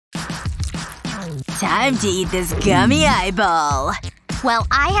Time to eat this gummy eyeball. Well,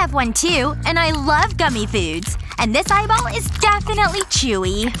 I have one too, and I love gummy foods. And this eyeball is definitely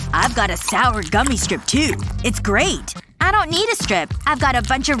chewy. I've got a sour gummy strip too. It's great. I don't need a strip. I've got a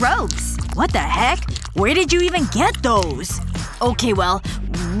bunch of ropes. What the heck? Where did you even get those? Okay, well,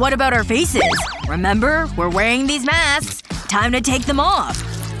 what about our faces? Remember? We're wearing these masks. Time to take them off.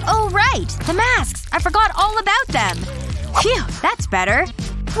 Oh right! The masks! I forgot all about them. Phew, that's better.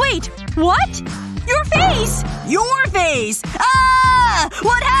 Wait, what? Your face! Your face! Ah!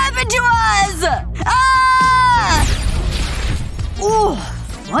 What happened to us? Ah! Ooh.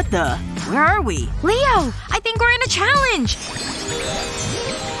 What the? Where are we? Leo! I think we're in a challenge!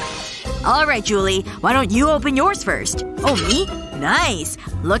 Alright, Julie. Why don't you open yours first? Oh, me? Nice.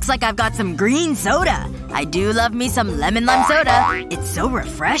 Looks like I've got some green soda. I do love me some lemon lime soda. It's so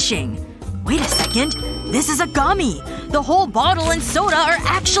refreshing. Wait a second. This is a gummy. The whole bottle and soda are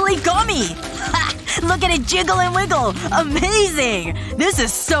actually gummy. Ha! Look at it jiggle and wiggle. Amazing! This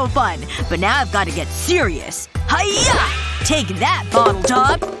is so fun. But now I've gotta get serious. Hi-ya! Take that, bottle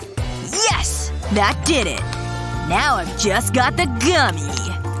top. Yes! That did it. Now I've just got the gummy.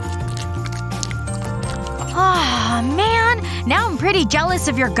 Ah, man. Now I'm pretty jealous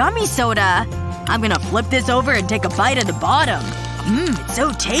of your gummy soda. I'm gonna flip this over and take a bite of the bottom. It's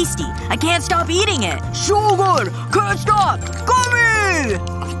so tasty. I can't stop eating it. So good! Can't stop! Gummy!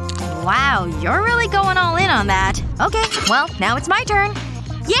 Wow, you're really going all in on that. Okay, well, now it's my turn.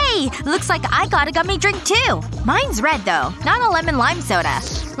 Yay! Looks like I got a gummy drink too. Mine's red though, not a lemon lime soda.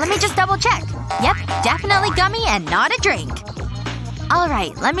 Let me just double check. Yep, definitely gummy and not a drink.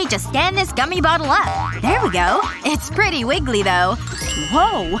 Alright, let me just stand this gummy bottle up. There we go. It's pretty wiggly though.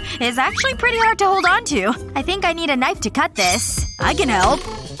 Whoa. It's actually pretty hard to hold on to. I think I need a knife to cut this. I can help.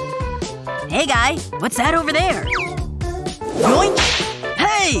 Hey guy. What's that over there? Yoink!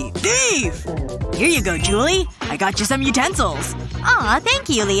 Hey! Thief! Here you go, Julie. I got you some utensils. Aw, thank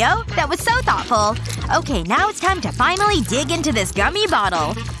you, Leo. That was so thoughtful. Okay, now it's time to finally dig into this gummy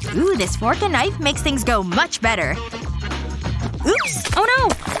bottle. Ooh, this fork and knife makes things go much better. Oops! Oh no!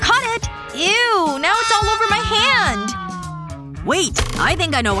 Caught it! Ew! Now it's all over my hand! Wait. I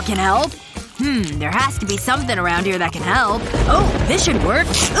think I know what can help. There has to be something around here that can help. Oh, this should work.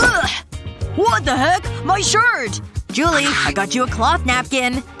 Ugh! What the heck? My shirt! Julie, I got you a cloth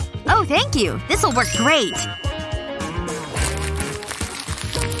napkin. Oh, thank you. This'll work great.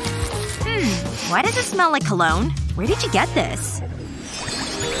 Why does it smell like cologne? Where did you get this?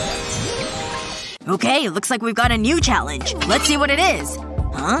 Okay, looks like we've got a new challenge. Let's see what it is.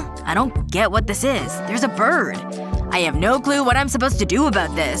 Huh? I don't get what this is. There's a bird. I have no clue what I'm supposed to do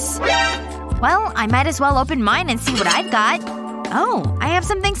about this. Well, I might as well open mine and see what I've got. Oh, I have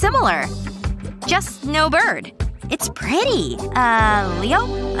something similar. Just no bird. It's pretty. Leo?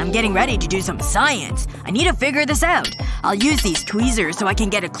 I'm getting ready to do some science. I need to figure this out. I'll use these tweezers so I can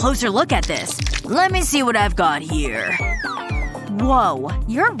get a closer look at this. Let me see what I've got here. Whoa.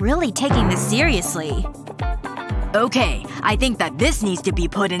 You're really taking this seriously. Okay. I think that this needs to be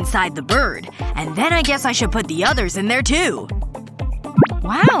put inside the bird. And then I guess I should put the others in there too.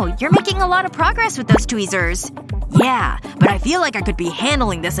 Wow. You're making a lot of progress with those tweezers. Yeah. But I feel like I could be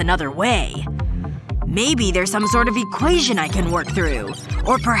handling this another way. Maybe there's some sort of equation I can work through.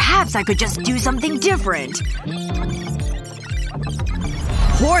 Or perhaps I could just do something different.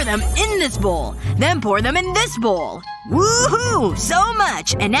 Pour them in this bowl. Then pour them in this bowl. Woohoo! So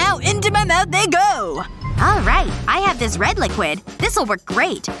much! And now into my mouth they go! Alright. I have this red liquid. This'll work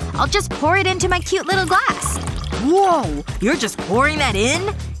great. I'll just pour it into my cute little glass. Whoa! You're just pouring that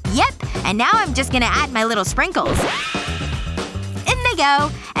in? Yep. And now I'm just gonna add my little sprinkles. In they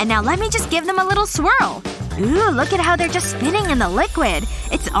go. And now let me just give them a little swirl. Ooh, look at how they're just spinning in the liquid.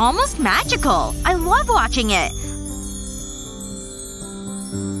 It's almost magical. I love watching it.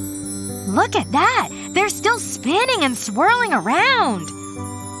 Look at that! They're still spinning and swirling around.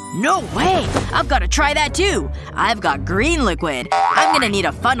 No way! I've gotta try that too. I've got green liquid. I'm gonna need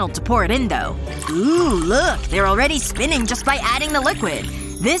a funnel to pour it in though. Ooh, look! They're already spinning just by adding the liquid.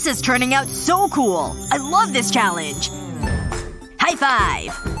 This is turning out so cool. I love this challenge. High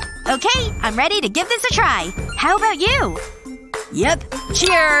five! Okay, I'm ready to give this a try. How about you? Yep.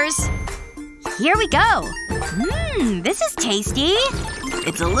 Cheers! Here we go. This is tasty.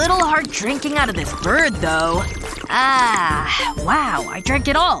 It's a little hard drinking out of this bird, though. Ah. Wow, I drank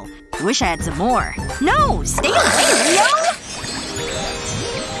it all. Wish I had some more. No! Stay away, Leo!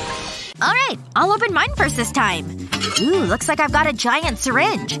 Alright, I'll open mine first this time. Ooh, looks like I've got a giant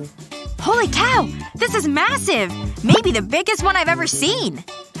syringe. Holy cow! This is massive! Maybe the biggest one I've ever seen.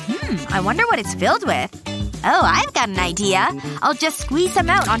 I wonder what it's filled with. Oh, I've got an idea. I'll just squeeze some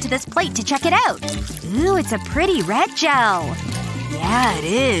out onto this plate to check it out. Ooh, it's a pretty red gel. Yeah, it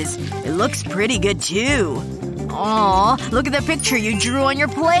is. It looks pretty good, too. Aw, look at the picture you drew on your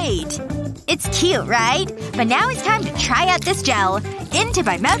plate. It's cute, right? But now it's time to try out this gel. Into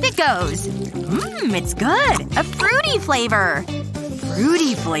my mouth it goes. It's good. A fruity flavor.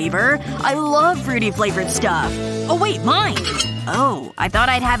 Fruity flavor? I love fruity flavored stuff. Oh wait, mine! Oh, I thought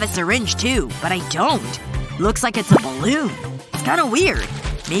I'd have a syringe too, but I don't. Looks like it's a balloon. It's kinda weird.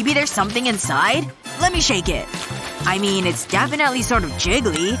 Maybe there's something inside? Let me shake it. I mean, it's definitely sort of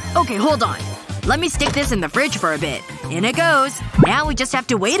jiggly. Okay, hold on. Let me stick this in the fridge for a bit. In it goes. Now we just have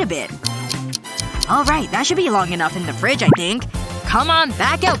to wait a bit. Alright, that should be long enough in the fridge, I think. Come on,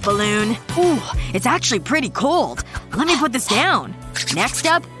 back out, balloon. Ooh, it's actually pretty cold. Let me put this down. Next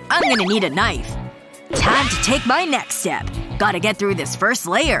up, I'm gonna need a knife. Time to take my next step. Gotta get through this first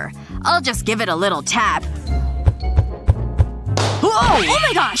layer. I'll just give it a little tap. Whoa! Oh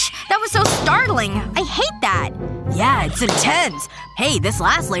my gosh! That was so startling. I hate that. Yeah, it's intense. Hey, this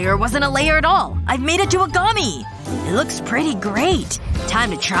last layer wasn't a layer at all. I've made it to a gummy. It looks pretty great.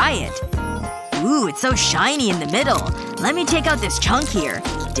 Time to try it. Ooh, it's so shiny in the middle. Let me take out this chunk here.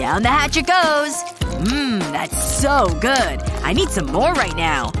 Down the hatch it goes. That's so good. I need some more right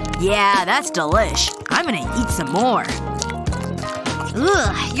now. Yeah, that's delish. I'm gonna eat some more.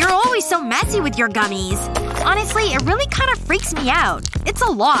 Ugh, you're always so messy with your gummies. Honestly, it really kind of freaks me out. It's a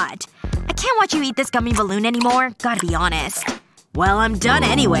lot. I can't watch you eat this gummy balloon anymore. Gotta be honest. Well, I'm done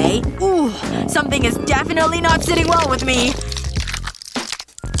anyway. Ooh, something is definitely not sitting well with me.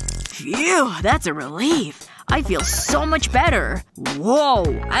 Phew, that's a relief. I feel so much better. Whoa,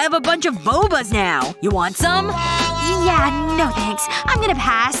 I have a bunch of bobas now. You want some? Yeah, no thanks. I'm gonna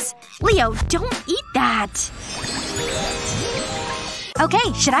pass. Leo, don't eat that.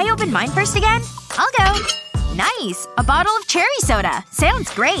 Okay, should I open mine first again? I'll go. Nice. A bottle of cherry soda. Sounds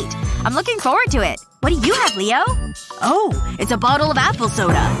great. I'm looking forward to it. What do you have, Leo? Oh, it's a bottle of apple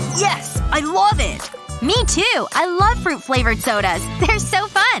soda. Yes! I love it! Me too! I love fruit-flavored sodas. They're so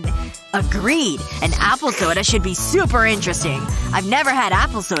fun! Agreed. And apple soda should be super interesting. I've never had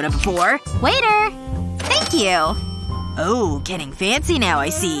apple soda before. Waiter! Thank you. Oh, getting fancy now, I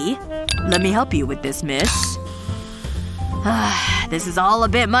see. Let me help you with this, miss. This is all a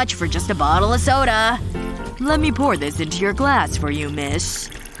bit much for just a bottle of soda. Let me pour this into your glass for you, miss.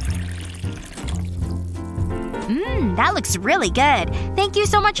 That looks really good. Thank you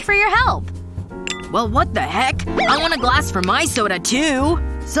so much for your help. Well, what the heck? I want a glass for my soda, too.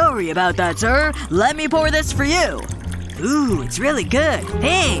 Sorry about that, sir. Let me pour this for you. Ooh, it's really good.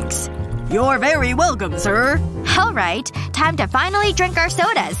 Thanks. You're very welcome, sir. Alright. Time to finally drink our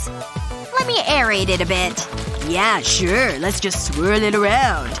sodas. Let me aerate it a bit. Yeah, sure. Let's just swirl it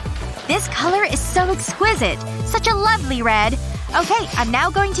around. This color is so exquisite. Such a lovely red. Okay, I'm now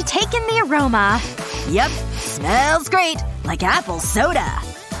going to take in the aroma. Yep. Smells great. Like apple soda.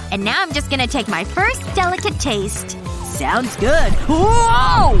 And now I'm just gonna take my first delicate taste. Sounds good.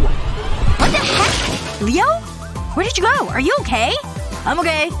 Whoa! What the heck? Leo? Where did you go? Are you okay? I'm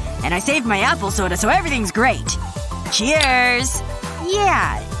okay. And I saved my apple soda, so everything's great. Cheers!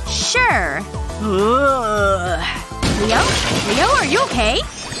 Yeah, sure. Leo? Leo, are you okay?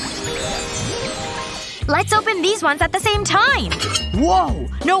 Let's open these ones at the same time. Whoa!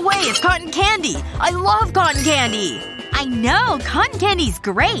 No way! It's cotton candy! I love cotton candy! I know! Cotton candy's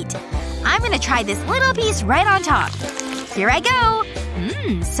great! I'm gonna try this little piece right on top. Here I go!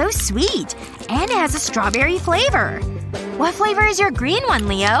 So sweet. And it has a strawberry flavor. What flavor is your green one,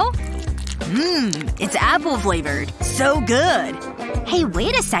 Leo? It's apple flavored. So good. Hey,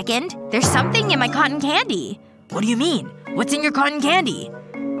 wait a second. There's something in my cotton candy. What do you mean? What's in your cotton candy?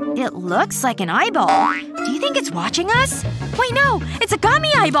 It looks like an eyeball. Do you think it's watching us? Wait, no! It's a gummy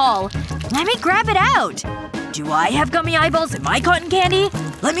eyeball! Let me grab it out. Do I have gummy eyeballs in my cotton candy?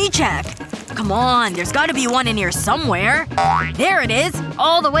 Let me check. Come on, there's gotta be one in here somewhere. There it is.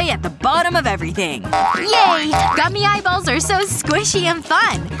 All the way at the bottom of everything. Yay! Gummy eyeballs are so squishy and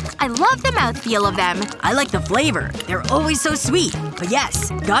fun. I love the mouthfeel of them. I like the flavor. They're always so sweet. But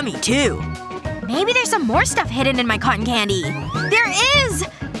yes, gummy too. Maybe there's some more stuff hidden in my cotton candy. There is!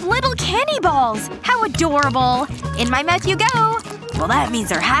 Little candy balls! How adorable! In my mouth you go! Well, that means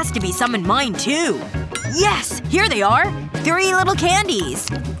there has to be some in mine, too. Yes! Here they are! 3 little candies!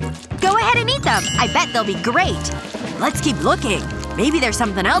 Go ahead and eat them. I bet they'll be great. Let's keep looking. Maybe there's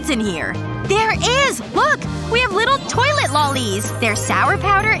something else in here. There is! Look! We have little toilet lollies. They're sour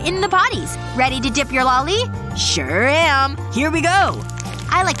powder in the potties. Ready to dip your lolly? Sure am. Here we go.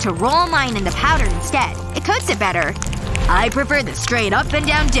 I like to roll mine in the powder instead. It coats it better. I prefer the straight up and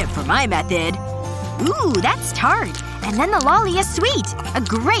down dip for my method. Ooh, that's tart. And then the lolly is sweet. A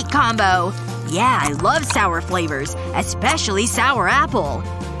great combo. Yeah, I love sour flavors. Especially sour apple.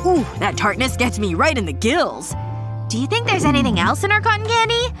 Ooh, that tartness gets me right in the gills. Do you think there's anything else in our cotton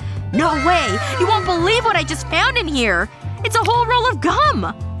candy? No way! You won't believe what I just found in here! It's a whole roll of gum!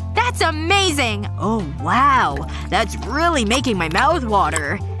 That's amazing! Oh wow. That's really making my mouth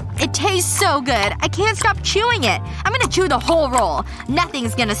water. It tastes so good. I can't stop chewing it. I'm gonna chew the whole roll.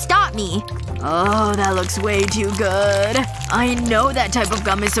 Nothing's gonna stop me. Oh, that looks way too good. I know that type of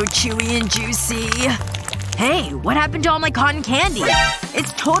gum is so chewy and juicy. Hey, what happened to all my cotton candy?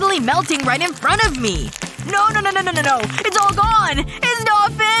 It's totally melting right in front of me. No. It's all gone! It's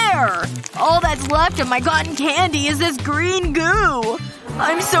not fair! All that's left of my cotton candy is this green goo.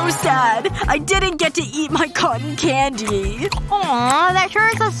 I'm so sad. I didn't get to eat my cotton candy. Aw, that sure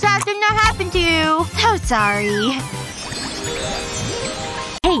is a sad thing that happened to you. So sorry.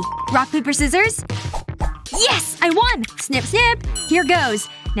 Hey, rock, paper, scissors? Yes! I won! Snip, snip! Here goes.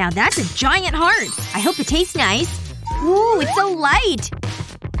 Now that's a giant heart. I hope it tastes nice. Ooh, it's so light.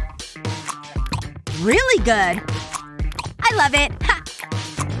 Really good. I love it. Ha!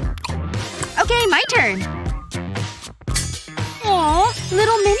 Okay, my turn. Aw,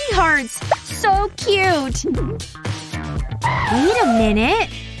 little mini hearts. So cute. Wait a minute.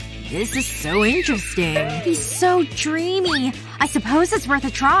 This is so interesting. He's so dreamy. I suppose it's worth a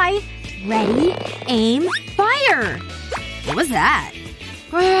try. Ready, aim, fire! What was that?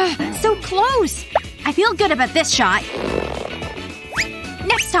 So close! I feel good about this shot.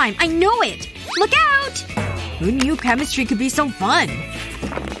 Next time, I know it! Look out! Who knew chemistry could be so fun?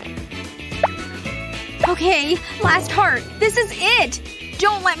 Okay, last heart. This is it!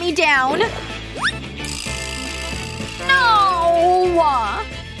 Don't let me down. No!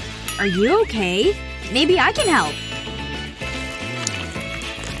 Are you okay? Maybe I can help.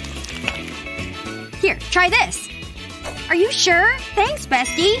 Here, try this. Are you sure? Thanks,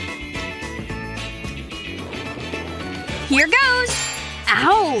 bestie. Here goes.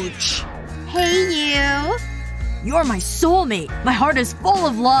 Ouch. Hey, you. You're my soulmate. My heart is full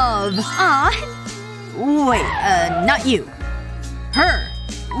of love. Aw. Wait, not you. Her.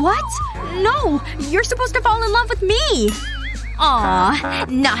 What? No! You're supposed to fall in love with me! Aw.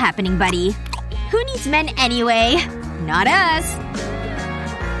 Not happening, buddy. Who needs men anyway? Not us.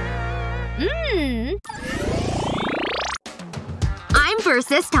 I'm first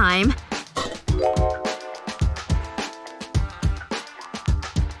this time.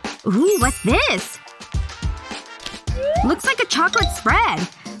 Ooh, what's this? Looks like a chocolate spread.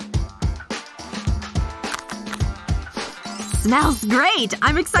 Smells great!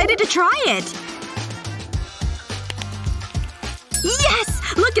 I'm excited to try it!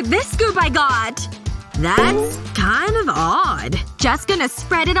 Yes! Look at this scoop I got! That's kind of odd. Just gonna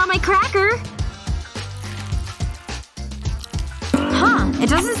spread it on my cracker. Huh. It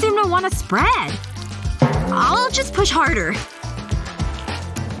doesn't seem to want to spread. I'll just push harder.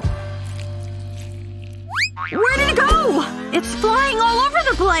 Where did it go? It's flying all over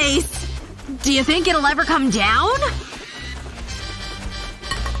the place! Do you think it'll ever come down?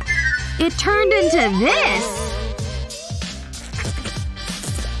 It turned into this.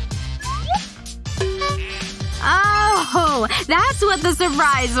 Oh, that's what the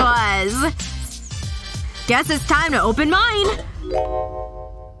surprise was. Guess it's time to open mine.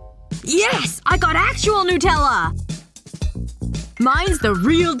 Yes! I got actual Nutella! Mine's the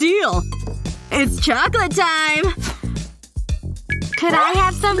real deal. It's chocolate time! Could I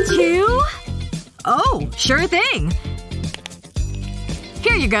have some too? Oh, sure thing.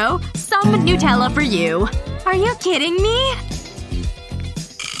 Here you go. Some Nutella for you. Are you kidding me?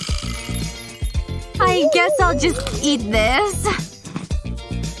 I guess I'll just eat this.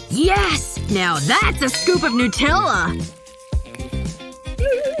 Yes! Now that's a scoop of Nutella!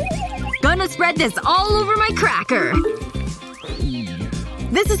 Gonna spread this all over my cracker.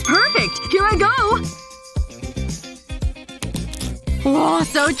 This is perfect! Here I go! Oh,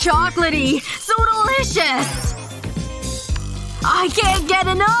 so chocolatey! So delicious! I can't get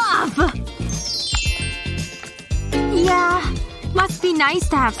enough! Yeah. Must be nice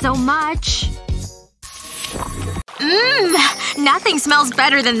to have so much. Nothing smells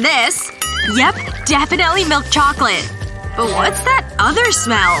better than this. Yep, definitely milk chocolate. But what's that other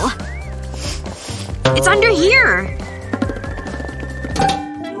smell? It's under here.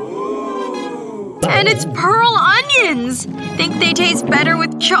 And it's pearl onions! Think they taste better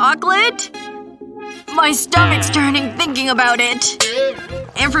with chocolate? My stomach's turning thinking about it.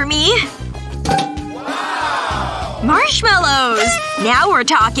 And for me? Marshmallows! Now we're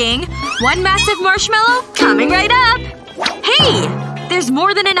talking. One massive marshmallow coming right up. Hey! There's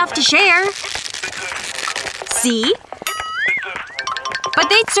more than enough to share. See? But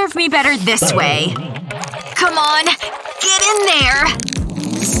they'd serve me better this way. Come on. Get in there.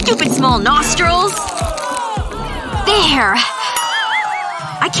 Stupid small nostrils. There.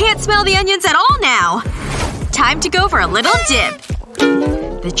 I can't smell the onions at all now. Time to go for a little dip.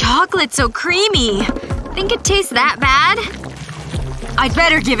 The chocolate's so creamy. Think it tastes that bad? I'd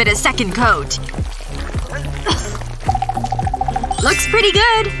better give it a second coat. Looks pretty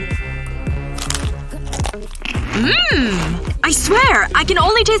good. I swear, I can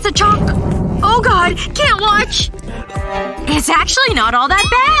only taste the oh god, can't watch! It's actually not all that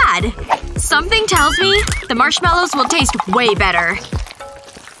bad. Something tells me the marshmallows will taste way better.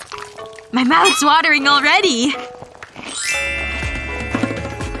 My mouth's watering already.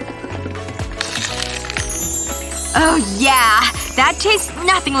 Oh yeah, that tastes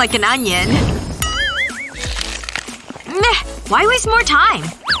nothing like an onion. Meh, why waste more time?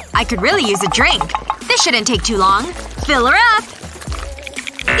 I could really use a drink. This shouldn't take too long. Fill her up.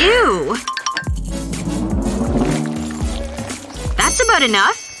 Ew. That's about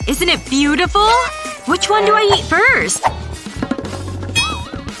enough. Isn't it beautiful? Which one do I eat first?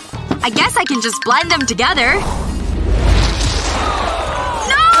 I guess I can just blend them together.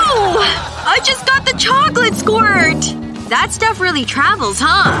 No! I just got the chocolate squirt! That stuff really travels,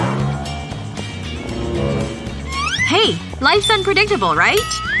 huh? Hey, life's unpredictable, right?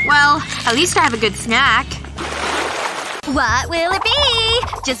 Well, at least I have a good snack. What will it be?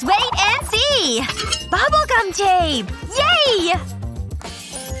 Just wait and see! Bubblegum tape! Yay!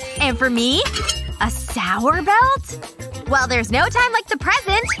 And for me? A sour belt? Well, there's no time like the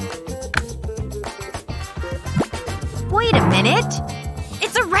present. Wait a minute.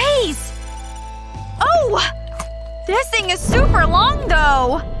 It's a race! Oh! This thing is super long,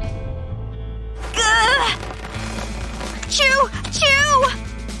 though. Gah! Chew! Chew!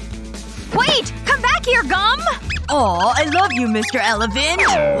 Wait! Come back here, Gum! Aw, I love you, Mr. Elephant.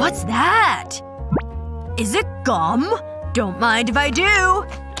 What's that? Is it gum? Don't mind if I do.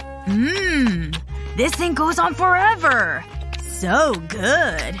 This thing goes on forever. So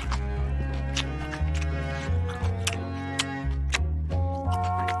good.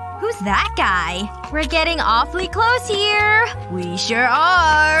 Who's that guy? We're getting awfully close here. We sure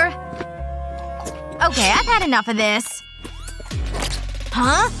are. Okay, I've had enough of this.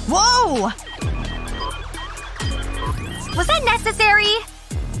 Huh? Whoa! Was that necessary?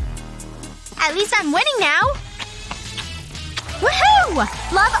 At least I'm winning now. Woohoo!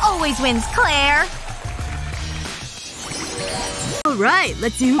 Love always wins, Claire. Alright,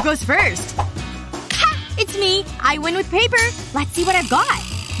 let's see who goes first. Ha! It's me. I win with paper. Let's see what I've got.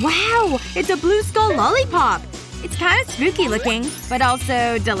 Wow! It's a blue skull lollipop. It's kind of spooky looking, but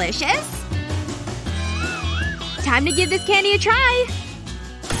also delicious. Time to give this candy a try.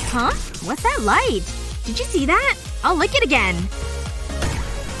 Huh? What's that light? Did you see that? I'll lick it again.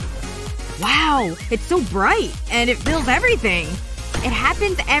 Wow. It's so bright. And it fills everything. It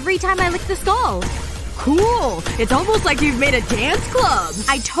happens every time I lick the skull. Cool. It's almost like you've made a dance club.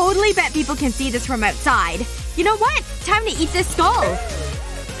 I totally bet people can see this from outside. You know what? Time to eat this skull.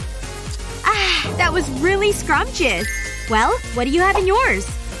 Ah, that was really scrumptious. Well, what do you have in yours?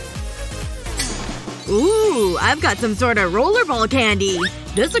 Ooh, I've got some sort of rollerball candy.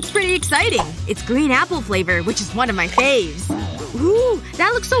 This looks pretty exciting. It's green apple flavor, which is one of my faves. Ooh,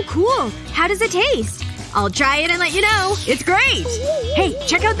 that looks so cool. How does it taste? I'll try it and let you know. It's great! Hey,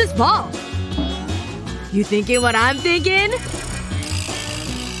 check out this ball. You thinking what I'm thinking?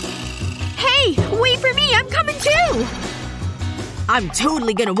 Hey! Wait for me! I'm coming too! I'm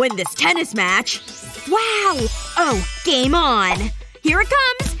totally gonna win this tennis match. Wow! Oh, game on. Here it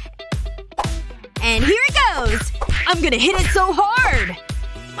comes. And here it goes! I'm gonna hit it so hard!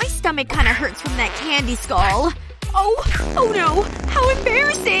 My stomach kinda hurts from that candy skull. Oh no. How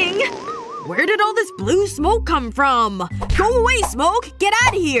embarrassing! Where did all this blue smoke come from? Go away, smoke! Get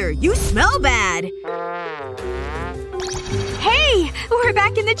out of here! You smell bad! Hey! We're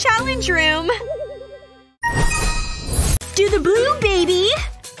back in the challenge room! Do the blue, baby!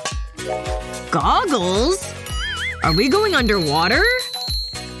 Goggles? Are we going underwater?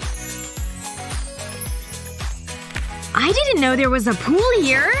 I didn't know there was a pool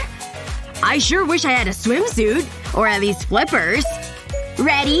here. I sure wish I had a swimsuit. Or at least flippers.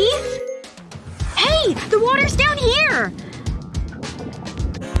 Ready? Hey! The water's down here!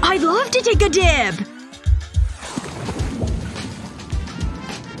 I'd love to take a dip!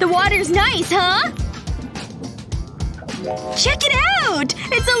 The water's nice, huh? Check it out!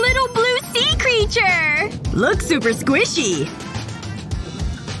 It's a little blue sea creature! Looks super squishy.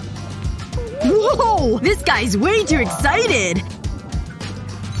 Whoa! This guy's way too excited!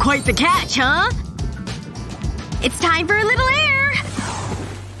 Quite the catch, huh? It's time for a little air!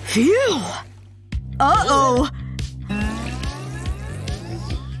 Phew! Uh-oh.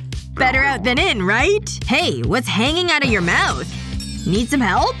 Better out than in, right? Hey, what's hanging out of your mouth? Need some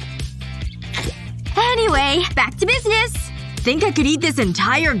help? Anyway, back to business. Think I could eat this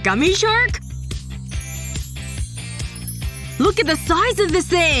entire gummy shark? Look at the size of this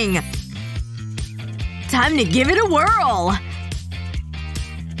thing! Time to give it a whirl!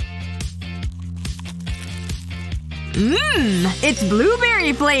 It's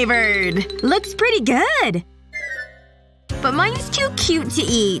blueberry flavored! Looks pretty good! But mine's too cute to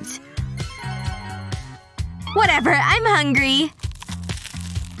eat. Whatever, I'm hungry.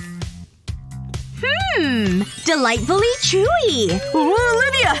 Delightfully chewy! Oh,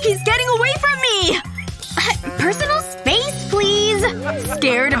 Olivia! He's getting away from me! Personal space, please.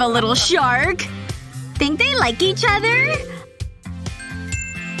 Scared of a little shark? Think they like each other?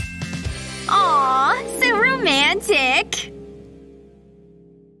 Aw, so romantic.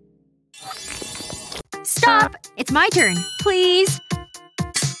 Stop! It's my turn. Please.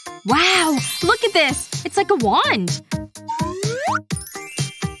 Wow! Look at this! It's like a wand.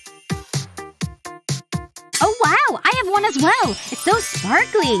 Oh wow! I have one as well! It's so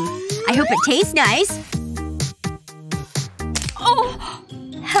sparkly. I hope it tastes nice. Oh!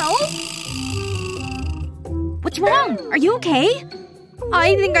 Help? What's wrong? Are you okay?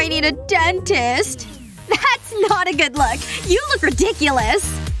 I think I need a dentist. That's not a good look. You look ridiculous.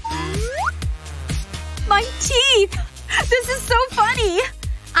 My teeth! This is so funny!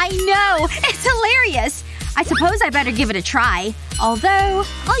 I know! It's hilarious! I suppose I better give it a try. Although,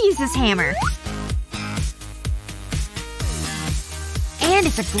 I'll use this hammer. And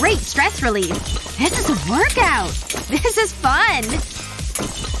it's a great stress relief. This is a workout! This is fun!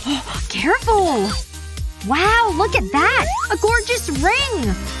 Careful! Wow, look at that! A gorgeous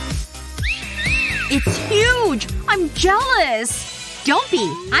ring! It's huge! I'm jealous! Don't be.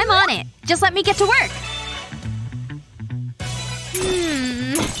 I'm on it. Just let me get to work.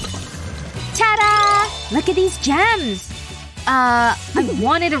 Ta-da! Look at these gems. I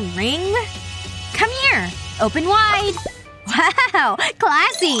wanted a ring? Come here. Open wide. Wow!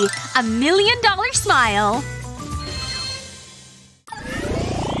 Classy! $1 million smile.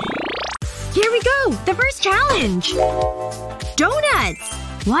 Here we go! The first challenge! Donuts!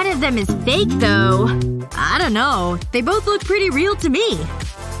 One of them is fake, though. I don't know. They both look pretty real to me.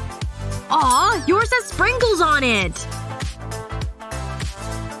 Aw, yours has sprinkles on it!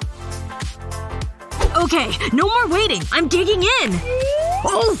 Okay, no more waiting. I'm digging in.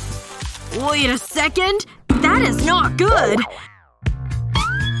 Oh! Wait a second. That is not good.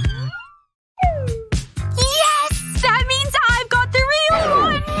 Yes! That means I've got the real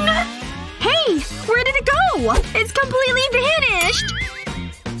one! Hey! Where did it go? It's completely vanished!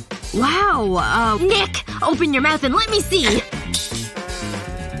 Wow, Nick! Open your mouth and let me see!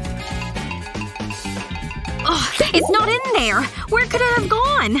 Ugh, it's not in there! Where could it have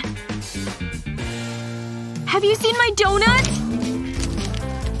gone? Have you seen my donut?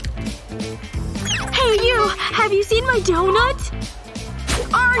 Hey, you! Have you seen my donut?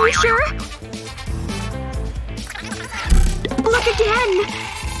 Are you sure? Look again!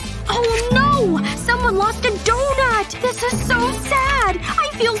 Oh no! Someone lost a donut! This is so sad! I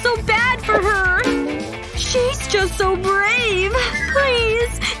feel so bad for her! She's just so brave!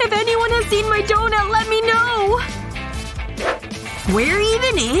 Please! If anyone has seen my donut, let me know! Where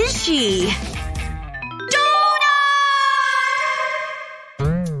even is she?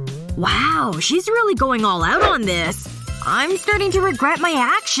 Wow, she's really going all out on this. I'm starting to regret my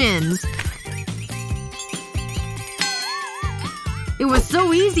actions. It was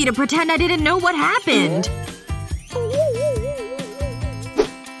so easy to pretend I didn't know what happened.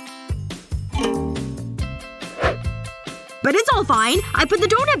 But it's all fine. I put the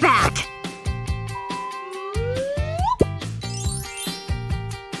donut back.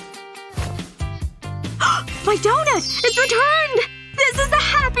 My donut! It's returned! This is the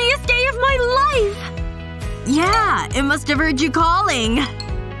happiest day of my life! Yeah, it must have heard you calling.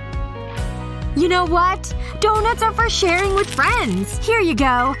 You know what? Donuts are for sharing with friends. Here you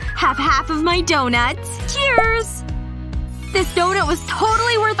go. Have half of my donuts. Cheers! This donut was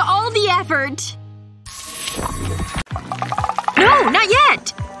totally worth all the effort. No, not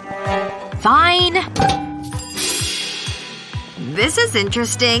yet! Fine. This is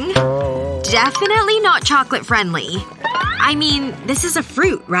interesting. Definitely not chocolate friendly. I mean, this is a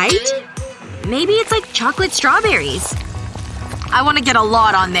fruit, right? Maybe it's like chocolate strawberries. I want to get a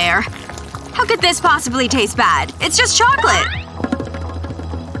lot on there. How could this possibly taste bad? It's just chocolate!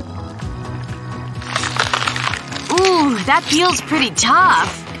 Ooh, that feels pretty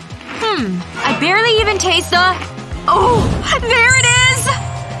tough. I barely even taste the… Oh! There it is!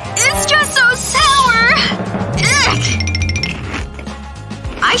 It's just so sour! Ugh.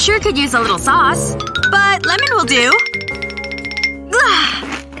 I sure could use a little sauce. But lemon will do. Ugh.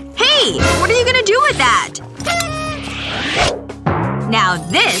 Hey! What are you gonna do with that? Now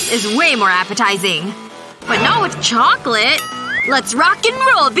this is way more appetizing. But not with chocolate. Let's rock and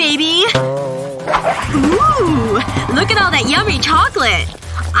roll, baby! Ooh! Look at all that yummy chocolate!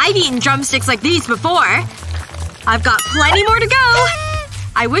 I've eaten drumsticks like these before. I've got plenty more to go!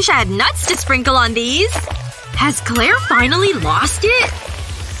 I wish I had nuts to sprinkle on these. Has Claire finally lost it?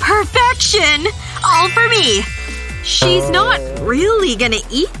 Perfection! All for me! She's not really gonna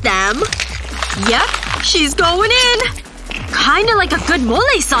eat them. Yep, she's going in. Kinda like a good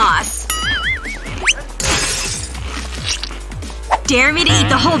mole sauce. Dare me to eat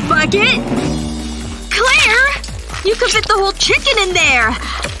the whole bucket? Claire! You could fit the whole chicken in there!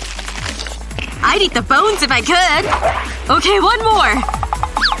 I'd eat the bones if I could. Okay, one more.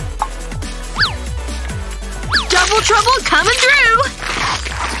 Double trouble coming through!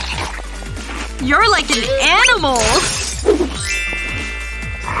 You're like an animal.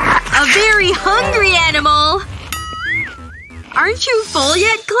 A very hungry animal. Aren't you full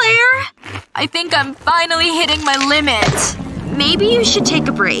yet, Claire? I think I'm finally hitting my limit. Maybe you should take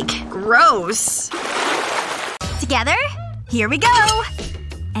a break. Gross. Together? Here we go!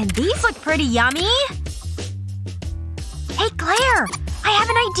 And these look pretty yummy. Hey, Claire! I have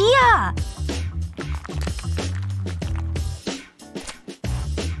an idea!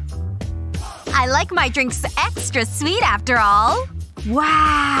 I like my drinks extra sweet after all.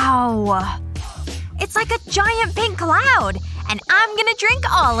 Wow! It's like a giant pink cloud. And I'm gonna drink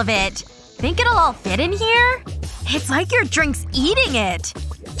all of it. Think it'll all fit in here? It's like your drink's eating it.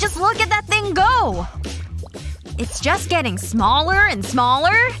 Just look at that thing go! It's just getting smaller and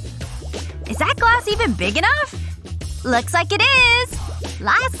smaller. Is that glass even big enough? Looks like it is.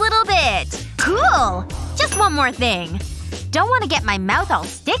 Last little bit. Cool! Just one more thing. Don't want to get my mouth all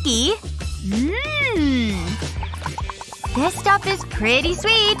sticky. Mmm. This stuff is pretty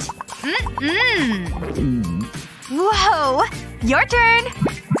sweet. Mmm. Whoa! Your turn!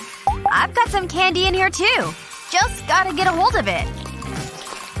 I've got some candy in here too. Just gotta get a hold of it.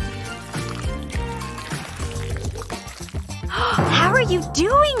 How are you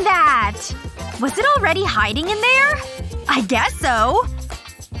doing that? Was it already hiding in there? I guess so.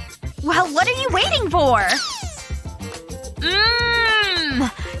 Well, what are you waiting for?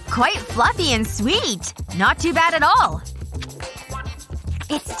 Mmm! Quite fluffy and sweet. Not too bad at all.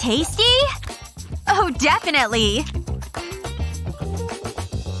 It's tasty? Oh, definitely.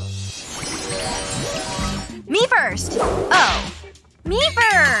 Me first. Oh. Me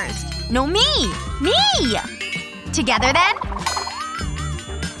first. No, me. Me! Together then?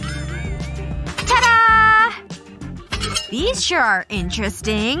 Ta-da! These sure are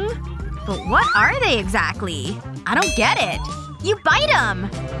interesting. But what are they exactly? I don't get it. You bite them!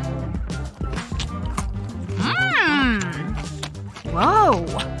 Mmm! Whoa.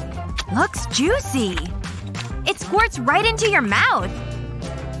 Looks juicy. It squirts right into your mouth.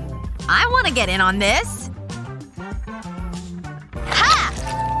 I want to get in on this. Ha!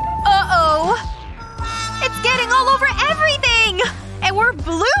 Uh-oh. It's getting all over everything! And we're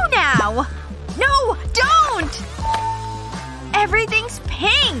blue now! No! Don't! Everything's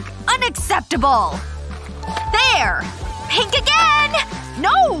pink! Unacceptable! There! Pink again!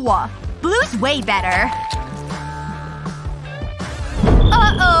 No! Blue's way better.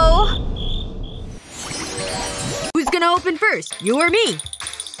 Uh-oh. Who's gonna open first? You or me?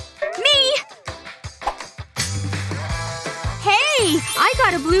 Me! Hey! I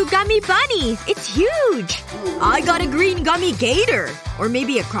got a blue gummy bunny! It's huge! I got a green gummy gator. Or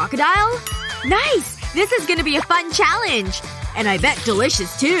maybe a crocodile? Nice! This is gonna be a fun challenge! And I bet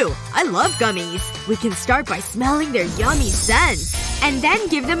delicious too. I love gummies. We can start by smelling their yummy scents. And then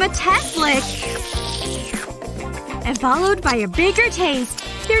give them a test lick. And followed by a bigger taste.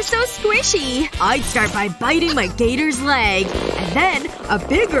 They're so squishy. I'd start by biting my gator's leg. And then a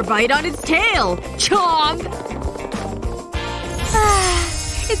bigger bite on its tail. Chomp!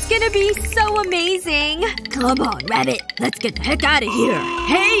 It's gonna be so amazing. Come on, rabbit. Let's get the heck out of here.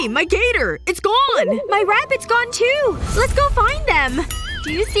 Hey! My gator! It's gone! My rabbit's gone too! Let's go find them!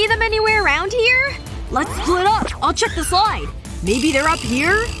 Do you see them anywhere around here? Let's split up. I'll check the slide. Maybe they're up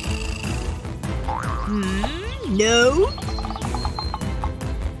here? No?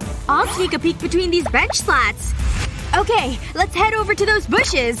 I'll sneak a peek between these bench slats. Okay, let's head over to those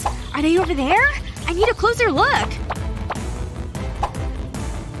bushes. Are they over there? I need a closer look.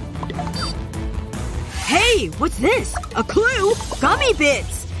 Hey! What's this? A clue? Gummy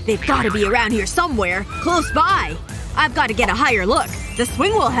bits! They've gotta be around here somewhere. Close by. I've gotta get a higher look. The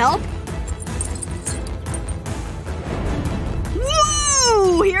swing will help.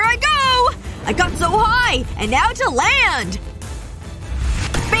 Woo! Here I go! I got so high! And now to land!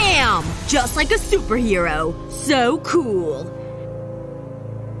 Bam! Just like a superhero. So cool.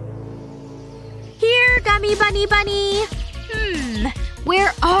 Here, gummy bunny bunny.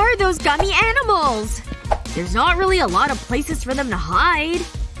 Where are those gummy animals? There's not really a lot of places for them to hide.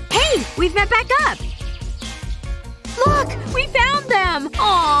 Hey! We've met back up! Look! We found them!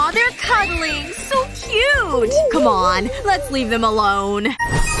 Aw, they're cuddling! So cute! Come on. Let's leave them alone.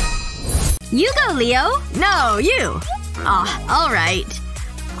 You go, Leo! No, you. Alright.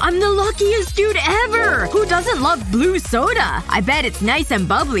 I'm the luckiest dude ever! Who doesn't love blue soda? I bet it's nice and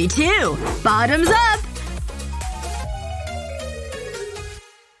bubbly, too. Bottoms up!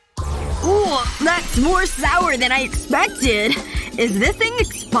 Ooh, that's more sour than I expected. Is this thing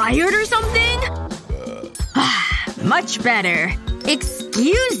expired or something? Much better.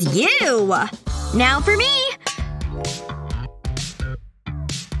 Excuse you! Now for me!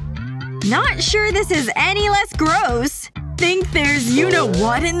 Not sure this is any less gross. Think there's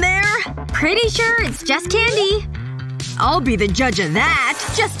you-know-what in there? Pretty sure it's just candy. I'll be the judge of that,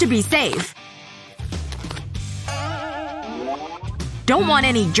 just to be safe. Don't want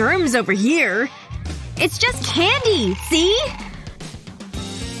any germs over here. It's just candy, see?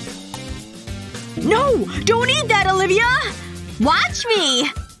 No! Don't eat that, Olivia! Watch me!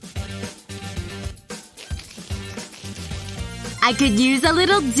 I could use a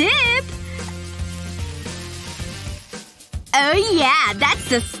little dip. Oh yeah, that's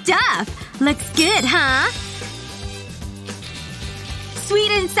the stuff. Looks good, huh?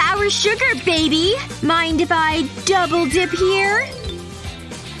 Sweet and sour sugar, baby! Mind if I double dip here?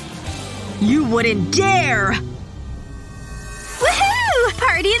 You wouldn't dare! Woohoo!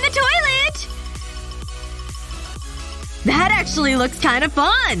 Party in the toilet! That actually looks kind of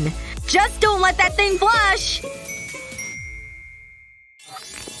fun. Just don't let that thing flush.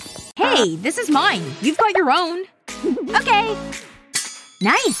 Hey, this is mine. You've got your own. Okay.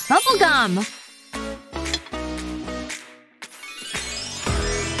 Nice bubblegum.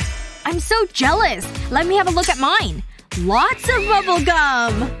 I'm so jealous. Let me have a look at mine. Lots of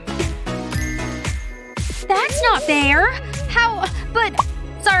bubblegum. That's not fair. How… but…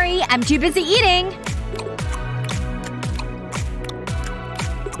 sorry, I'm too busy eating.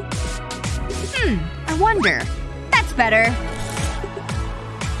 I wonder. That's better.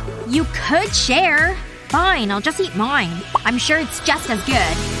 You could share. Fine, I'll just eat mine. I'm sure it's just as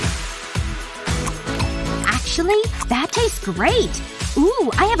good. Actually, that tastes great.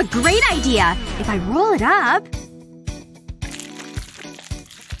 Ooh, I have a great idea. If I roll it up…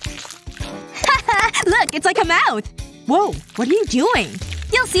 Look, it's like a mouth. Whoa, what are you doing?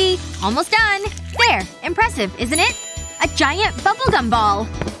 You'll see. Almost done. There. Impressive, isn't it? A giant bubblegum ball.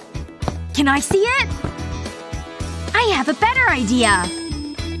 Can I see it? I have a better idea.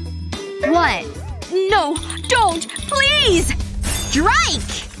 What? No, don't! Please!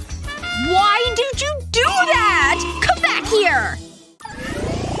 Strike! Why did you do that? Come back here!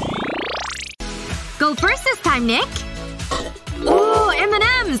 Go first this time, Nick. Ooh,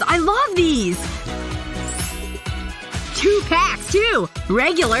 M&Ms! I love these! 2 packs, too!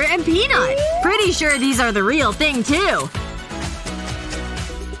 Regular and peanut. Pretty sure these are the real thing, too.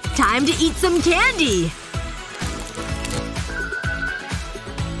 Time to eat some candy!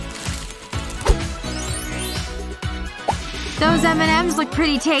 Those M&Ms look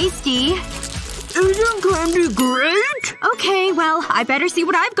pretty tasty. Isn't candy great? Okay, well, I better see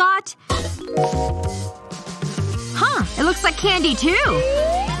what I've got. Huh. It looks like candy, too.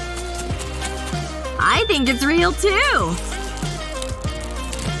 I think it's real, too.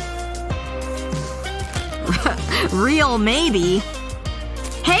 Real maybe.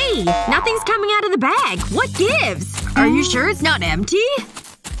 Hey! Nothing's coming out of the bag. What gives? Are you sure it's not empty?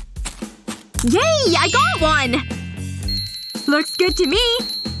 Yay! I got one! Looks good to me.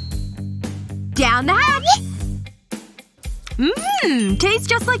 Down the hatch! Tastes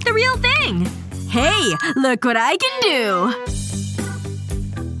just like the real thing. Hey! Look what I can do!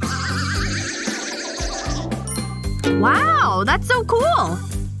 Wow! That's so cool!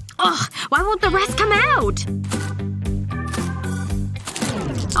 Ugh! Why won't the rest come out?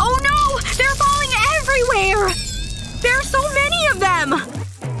 Oh no! They're falling everywhere! There are so many of them!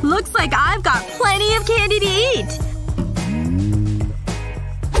 Looks like I've got plenty of candy to eat.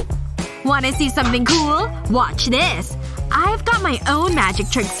 Wanna see something cool? Watch this. I've got my own magic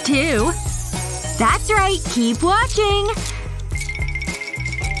tricks, too. That's right. Keep watching.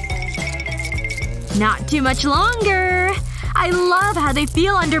 Not too much longer. I love how they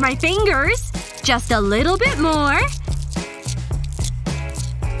feel under my fingers. Just a little bit more.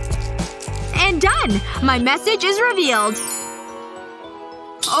 done! My message is revealed.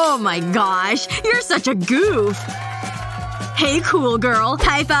 Oh my gosh. You're such a goof. Hey, cool girl.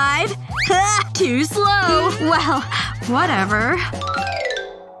 High five. Too slow. Well, whatever.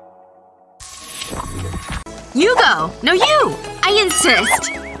 You go. No, you! I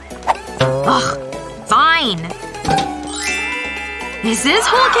insist. Ugh. Fine. Is this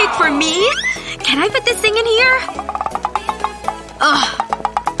whole cake for me? Can I fit this thing in here? Ugh.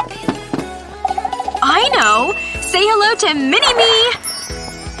 I know! Say hello to Mini-Me!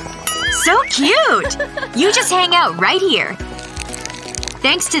 So cute! You just hang out right here.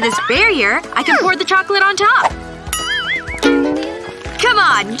 Thanks to this barrier, I can pour the chocolate on top. Come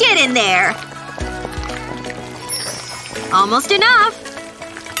on, get in there! Almost enough.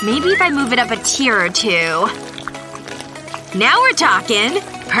 Maybe if I move it up a tier or two. Now we're talking.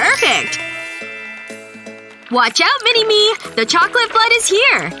 Perfect! Watch out, Mini-Me! The chocolate flood is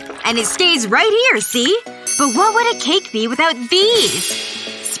here! And it stays right here, see? But what would a cake be without these?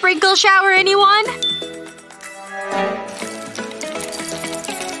 Sprinkle shower, anyone?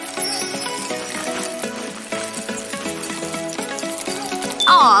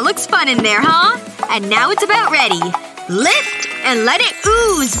 Aw, looks fun in there, huh? And now it's about ready. Lift and let it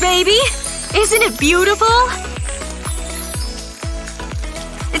ooze, baby! Isn't it beautiful?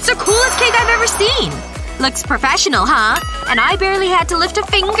 It's the coolest cake I've ever seen! Looks professional, huh? And I barely had to lift a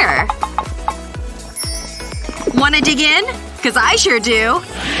finger. Wanna dig in? 'Cause I sure do.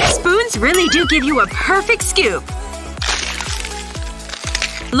 Spoons really do give you a perfect scoop.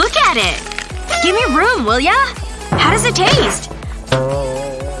 Look at it! Give me room, will ya? How does it taste?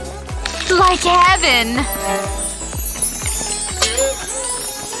 Like heaven!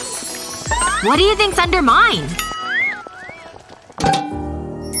 What do you think's under mine?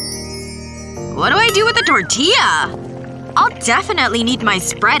 What do I do with the tortilla? I'll definitely need my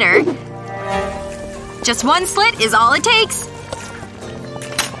spreader. Just one slit is all it takes.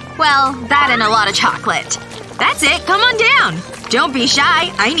 Well, that and a lot of chocolate. That's it, come on down. Don't be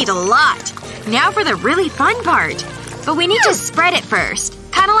shy, I need a lot. Now for the really fun part. But we need to spread it first.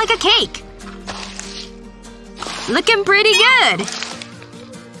 Kinda like a cake. Looking pretty good.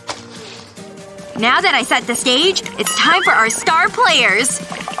 Now that I set the stage, it's time for our star players.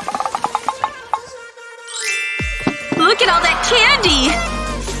 Look at all that candy!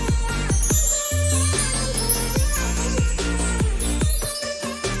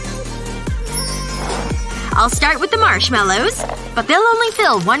 I'll start with the marshmallows, but they'll only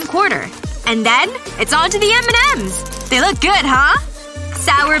fill 1/4. And then, it's on to the M&Ms! They look good, huh?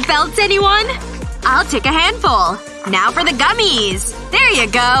 Sour belts, anyone? I'll take a handful. Now for the gummies. There you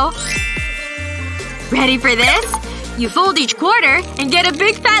go. Ready for this? You fold each quarter and get a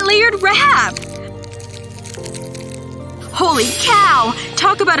big fat layered wrap! Holy cow!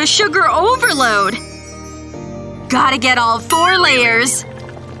 Talk about a sugar overload! Gotta get all 4 layers.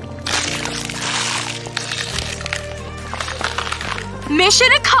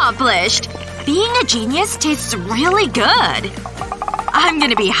 Mission accomplished! Being a genius tastes really good. I'm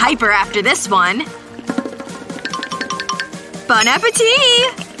gonna be hyper after this one. Bon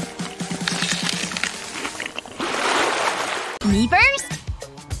appetit! Me first?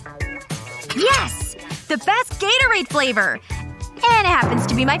 Yes! The best Gatorade flavor! And it happens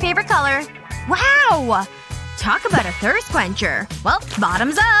to be my favorite color. Wow! Talk about a thirst quencher. Well,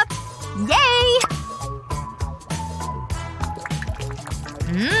 bottoms up. Yay!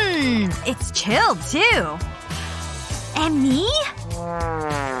 It's chilled, too. And me?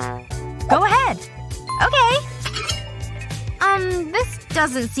 Go ahead. Okay. This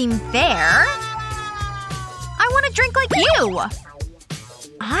doesn't seem fair. I want to drink like you.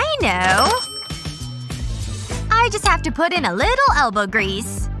 I know. I just have to put in a little elbow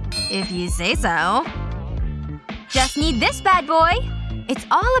grease. If you say so. Just need this bad boy. It's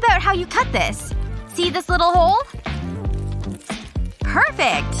all about how you cut this. See this little hole?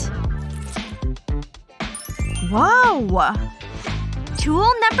 Perfect! Whoa!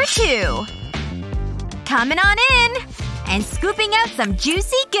 Tool number 2. Coming on in! And scooping out some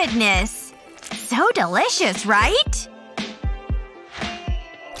juicy goodness. So delicious, right?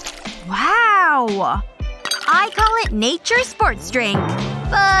 Wow! I call it nature's sports drink.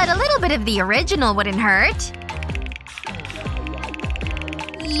 But a little bit of the original wouldn't hurt.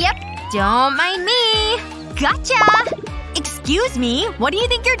 Yep. Don't mind me. Gotcha! Excuse me? What do you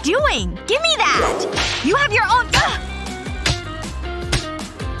think you're doing? Give me that! You have your own…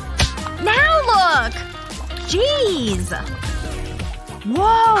 Now look! Jeez.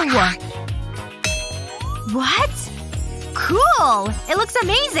 Whoa! What? Cool! It looks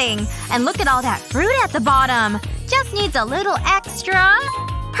amazing! And look at all that fruit at the bottom. Just needs a little extra.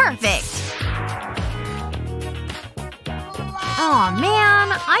 Perfect.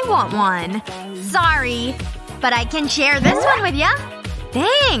 I want one. Sorry. But I can share this one with ya.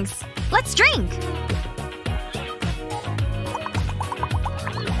 Thanks. Let's drink.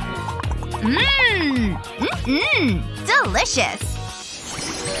 Delicious.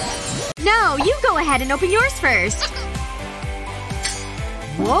 No, you go ahead and open yours first.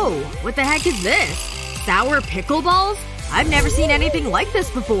 Whoa. What the heck is this? Sour pickleballs? I've never seen anything like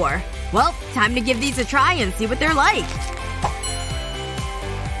this before. Well, time to give these a try and see what they're like.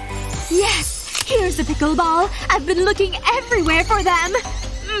 Yes! Here's a pickleball. I've been looking everywhere for them.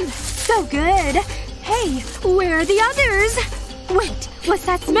 So good. Hey, where are the others? Wait, what's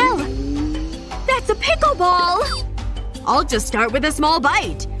that smell? That's a pickleball! I'll just start with a small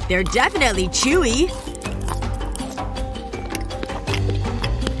bite. They're definitely chewy.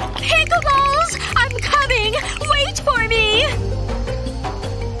 Pickleballs! I'm coming! Wait for me!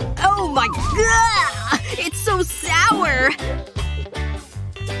 Oh my god! It's so sour!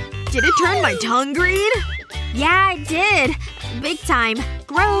 Did it turn my tongue green? Yeah, it did. Big time.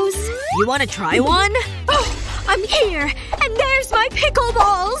 Gross. You wanna try one? Oh, I'm here! And there's my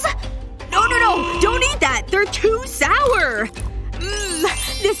pickleballs! No, don't eat that! They're too sour!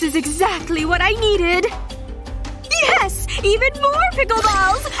 This is exactly what I needed! Yes! Even more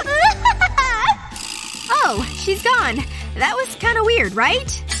pickleballs! Oh, she's gone. That was kinda weird,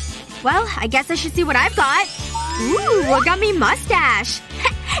 right? Well, I guess I should see what I've got. Ooh, a gummy mustache!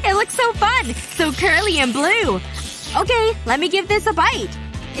 It looks so fun! So curly and blue! Okay, let me give this a bite.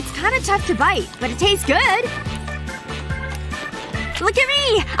 It's kinda tough to bite, but it tastes good. Look at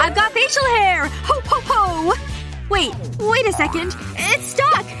me! I've got facial hair! Ho ho ho! Wait a second. It's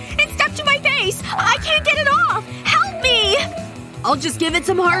stuck! It's stuck to my face! I can't get it off! Help me! I'll just give it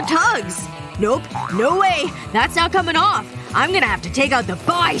some hard tugs. Nope. No way. That's not coming off. I'm gonna have to take out the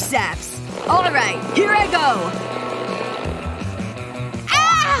biceps. Alright, here I go.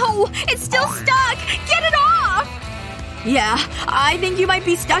 Ow! It's still stuck! Get it off! Yeah, I think you might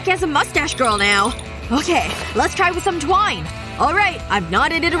be stuck as a mustache girl now. Okay, let's try with some twine. Alright, I've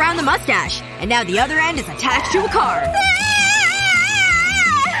knotted it around the mustache. And now the other end is attached to a card.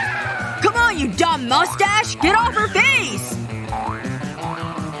 Come on, you dumb mustache! Get off her face!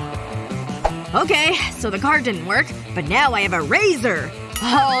 Okay, so the card didn't work, but now I have a razor.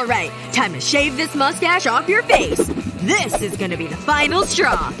 Alright, time to shave this mustache off your face. This is gonna be the final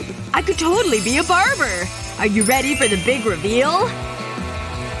straw. I could totally be a barber. Are you ready for the big reveal?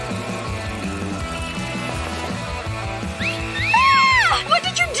 What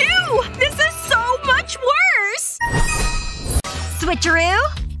did you do? This is so much worse! Switcheroo?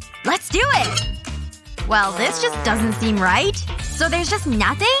 Let's do it! Well, this just doesn't seem right. So there's just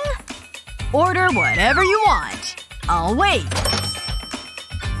nothing? Order whatever you want. I'll wait.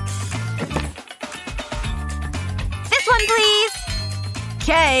 This one, please.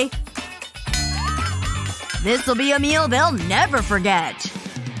 Okay. This'll be a meal they'll never forget.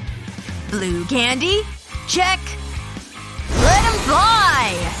 Blue candy? Check. Let 'em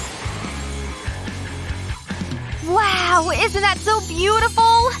fly! Wow, isn't that so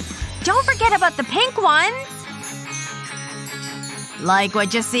beautiful? Don't forget about the pink ones. Like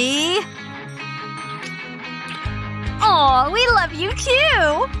what you see? Aw, we love you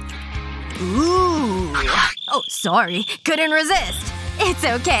too! Ooh. Oh, sorry. Couldn't resist. It's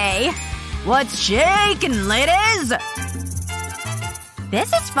okay. What's shaking, ladies?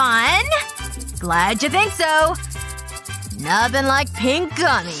 This is fun. Glad you think so. Nothing like pink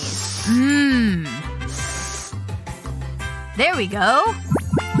gummies. There we go.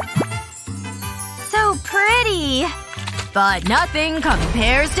 So pretty. But nothing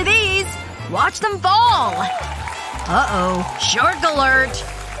compares to these. Watch them fall. Uh-oh. Shark alert.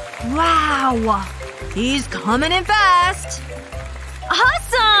 Wow. He's coming in fast.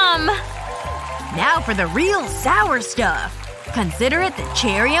 Awesome! Now for the real sour stuff. Consider it the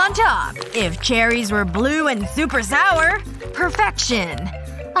cherry on top. If cherries were blue and super sour, perfection.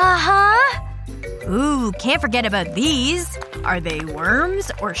 Uh-huh. Ooh, can't forget about these. Are they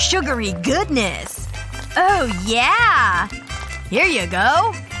worms or sugary goodness? Oh, yeah! Here you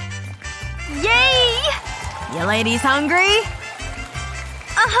go. Yay! You ladies hungry?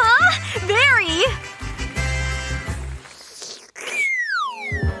 Uh-huh! Very!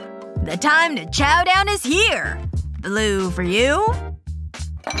 The time to chow down is here. Blue for you.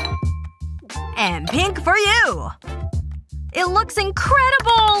 And pink for you. It looks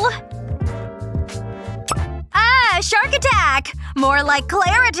incredible! Ah, shark attack! More like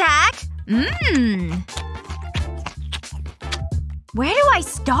Claire attack. Where do I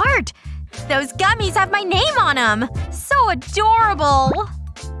start? Those gummies have my name on them. So adorable.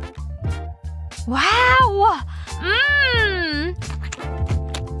 Wow!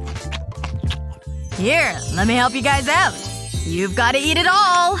 Here, let me help you guys out. You've gotta eat it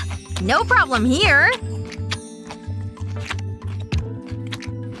all. No problem here.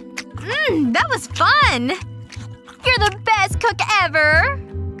 That was fun! You're the best cook ever!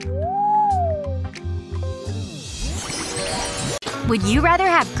 Would you rather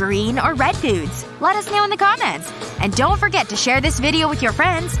have green or red foods? Let us know in the comments. And don't forget to share this video with your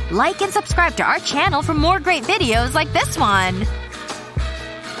friends, like and subscribe to our channel for more great videos like this one.